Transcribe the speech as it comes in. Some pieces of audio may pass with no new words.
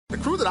The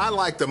crew that I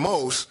liked the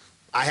most,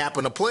 I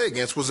happened to play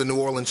against, was the New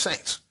Orleans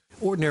Saints.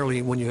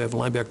 Ordinarily, when you have a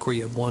linebacker core,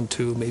 you have 1,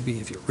 2, maybe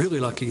if you're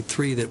really lucky,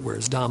 3 that were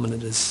as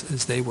dominant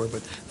as they were,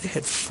 but they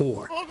had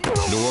 4.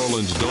 New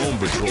Orleans Dome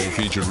Patrol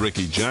featured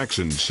Rickey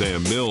Jackson,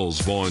 Sam Mills,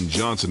 Vaughn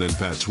Johnson, and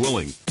Pat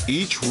Swilling.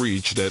 Each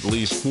reached at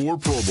least 4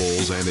 Pro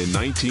Bowls, and in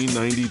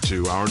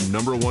 1992, our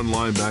 #1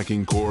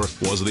 linebacking core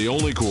was the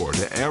only core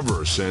to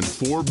ever send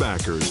 4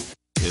 backers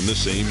in the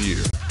same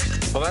year.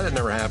 Well, that had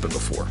never happened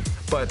before.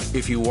 But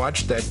if you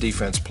watch that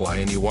defense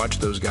play and you watch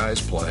those guys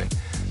play,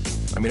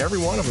 I mean, every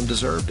one of them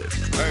deserved it.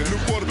 Hey, new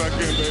quarterback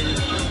in, baby.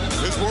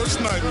 It's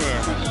worst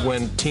nightmare.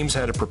 When teams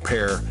had to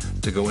prepare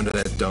to go into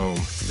that dome,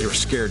 they were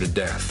scared to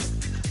death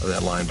of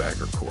that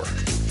linebacker core.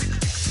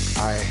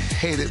 I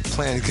hated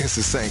playing against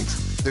the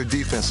Saints. Their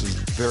defense was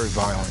very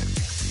violent.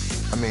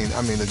 I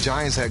mean, the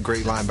Giants had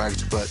great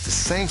linebackers, but the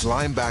Saints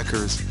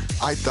linebackers,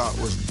 I thought,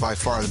 was by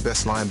far the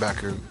best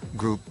linebacker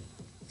group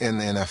in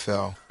the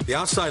NFL. The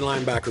outside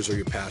linebackers are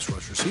your pass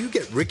rushers. So you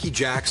get Rickey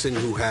Jackson,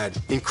 who had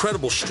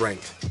incredible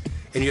strength,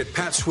 and you had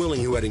Pat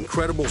Swilling, who had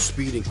incredible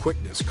speed and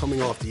quickness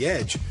coming off the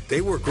edge.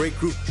 They were a great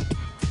group.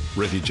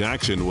 Rickey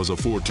Jackson was a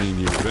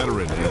 14-year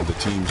veteran and the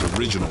team's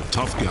original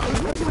tough guy.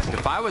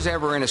 If I was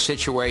ever in a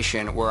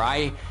situation where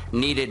I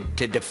needed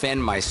to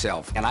defend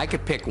myself, and I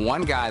could pick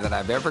one guy that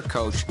I've ever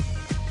coached,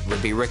 it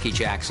would be Rickey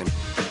Jackson.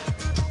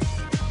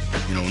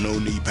 You know, no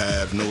knee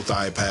pads, no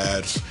thigh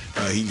pads.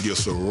 He's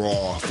just a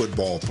raw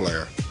football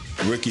player.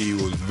 Rickey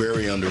was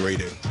very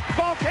underrated.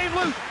 Ball came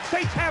loose.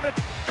 Saints have it.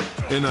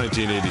 In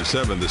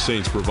 1987, the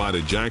Saints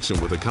provided Jackson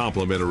with a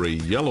complimentary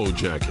yellow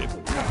jacket.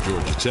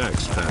 Georgia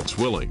Tech's Pat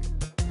Swilling.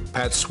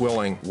 Pat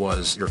Swilling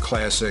was your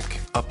classic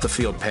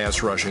up-the-field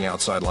pass rushing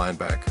outside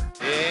linebacker.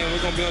 Yeah,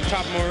 we're going to be on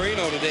top of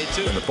Marino today,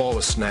 too. When the ball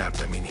was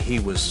snapped, I mean, he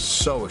was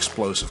so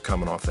explosive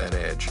coming off that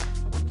edge.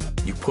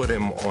 You put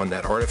him on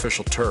that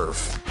artificial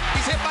turf.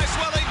 He's hit by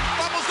Swilling,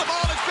 fumbles the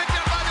ball, it's picked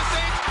up by the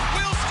Saints,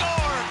 will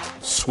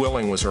score!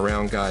 Swilling was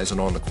around guys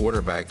and on the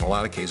quarterback in a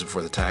lot of cases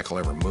before the tackle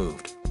ever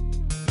moved.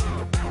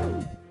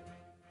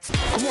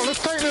 Come on,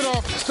 let's tighten it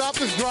up. Stop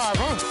this drive,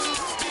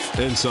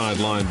 huh? Inside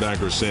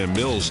linebacker Sam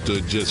Mills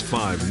stood just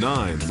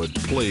 5'9", but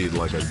played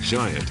like a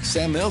giant.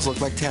 Sam Mills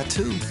looked like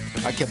tattooed.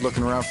 I kept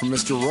looking around for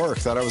Mr. Rourke,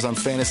 thought I was on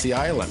Fantasy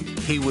Island.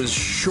 He was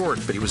short,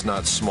 but he was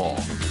not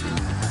small.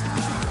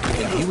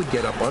 And he would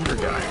get up under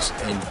guys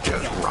and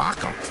just rock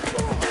them.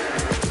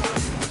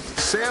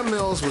 Sam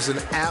Mills was an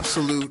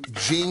absolute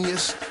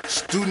genius,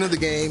 student of the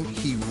game.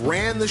 He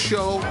ran the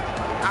show.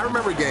 I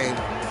remember a game,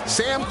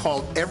 Sam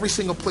called every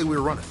single play we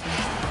were running.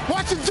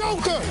 Watch the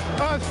Joker!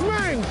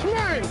 Swing!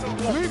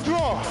 Lead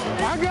draw.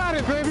 I got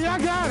it, baby, I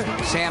got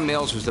it. Sam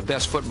Mills was the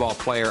best football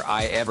player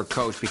I ever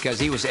coached because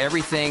he was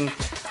everything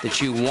that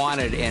you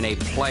wanted in a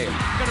player.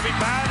 Going to be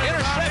bad.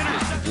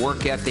 Intercepted.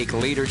 Work ethic,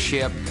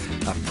 leadership,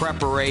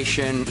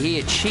 preparation. He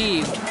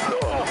achieved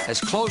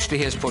as close to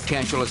his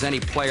potential as any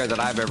player that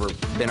I've ever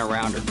been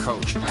around or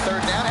coached.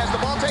 Third down, has the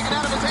ball taken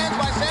out of his hands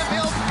by Sam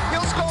Mills.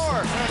 He'll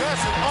score.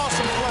 That's an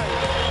awesome play.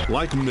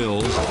 Like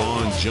Mills,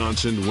 Vaughn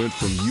Johnson went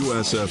from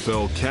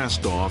USFL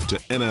cast-off to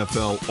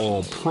NFL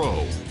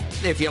All-Pro.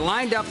 If you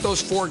lined up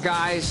those 4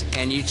 guys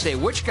and you'd say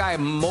which guy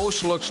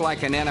most looks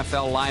like an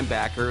NFL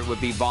linebacker, it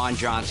would be Vaughn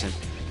Johnson.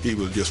 He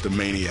was just a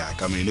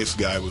maniac. I mean, this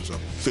guy was a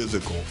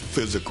physical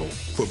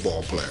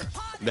football player.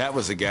 That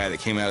was the guy that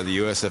came out of the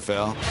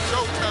USFL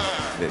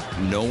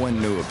that no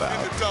one knew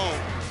about,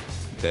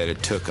 that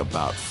it took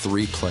about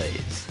 3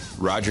 plays.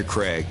 Roger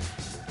Craig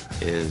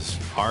is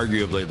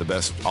arguably the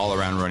best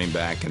all-around running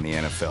back in the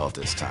NFL at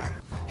this time.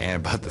 And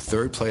about the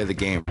 3rd play of the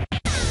game,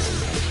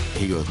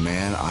 he goes,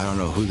 man, I don't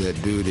know who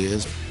that dude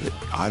is, but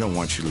I don't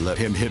want you to let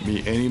him hit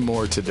me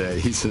anymore today.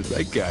 He says,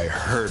 that guy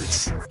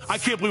hurts. I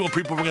can't believe when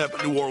people bring up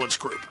the New Orleans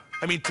group.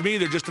 I mean, to me,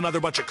 they're just another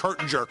bunch of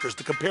curtain jerkers.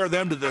 To compare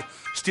them to the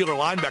Steeler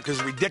linebackers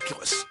is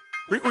ridiculous.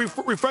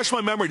 Refresh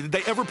my memory. Did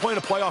they ever play in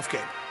a playoff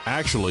game?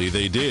 Actually,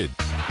 they did.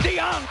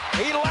 Dion,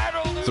 he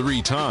lateraled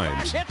 3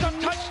 times. and hit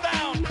the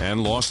touchdown.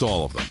 And lost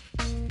all of them.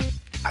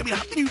 I mean,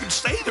 how can you even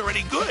say they're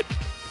any good?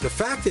 The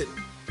fact that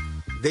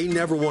they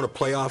never won a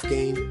playoff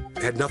game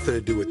had nothing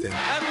to do with them.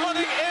 And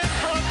running in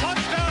for a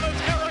touchdown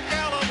is Eric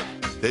Allen.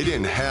 They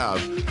didn't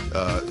have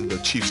the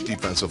Chiefs'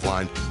 defensive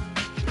line,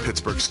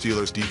 Pittsburgh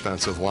Steelers'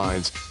 defensive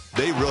lines.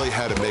 They really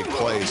had to make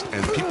plays,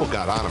 and people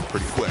got on them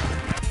pretty quick.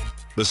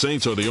 The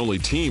Saints are the only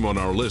team on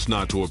our list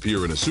not to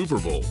appear in a Super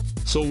Bowl.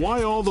 So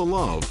why all the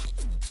love?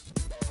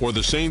 For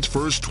the Saints'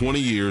 first 20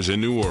 years in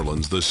New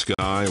Orleans, the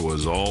sky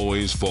was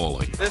always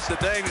falling. This is the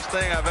dangest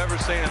thing I've ever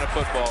seen in a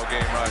football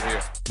game right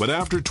here. But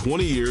after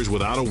 20 years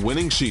without a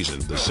winning season,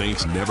 the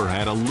Saints never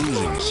had a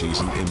losing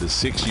season in the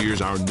 6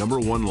 years our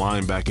 #1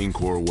 linebacking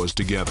core was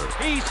together.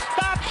 He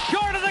stopped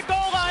short of the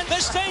goal line. The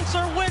Saints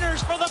are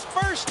winners for the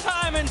first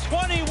time in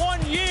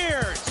 21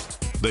 years.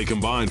 They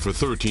combined for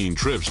 13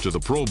 trips to the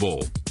Pro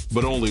Bowl,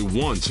 but only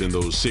once in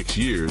those 6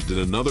 years did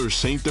another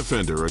Saint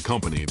defender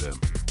accompany them.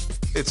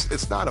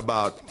 It's not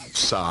about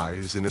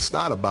size, and it's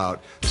not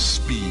about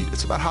speed.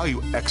 It's about how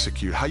you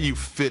execute, how you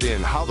fit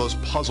in, how those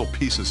puzzle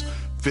pieces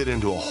fit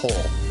into a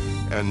whole.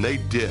 And they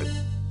did.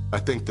 I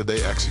think that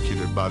they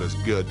executed about as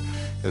good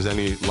as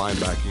any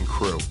linebacking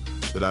crew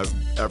that I've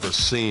ever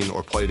seen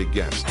or played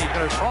against.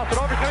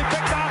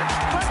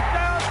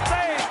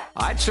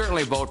 I'd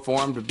certainly vote for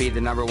him to be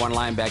the #1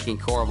 linebacking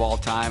core of all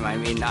time. I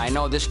mean, I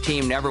know this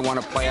team never won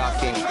a playoff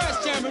game,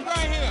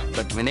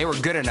 but I mean, they were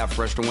good enough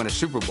for us to win a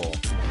Super Bowl.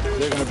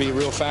 They're going to be a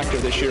real factor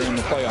this year in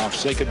the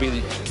playoffs. They could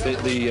be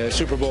the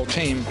Super Bowl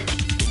team.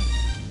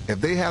 If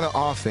they had an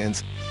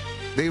offense,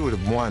 they would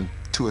have won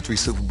 2 or 3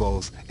 Super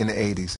Bowls in the 80s.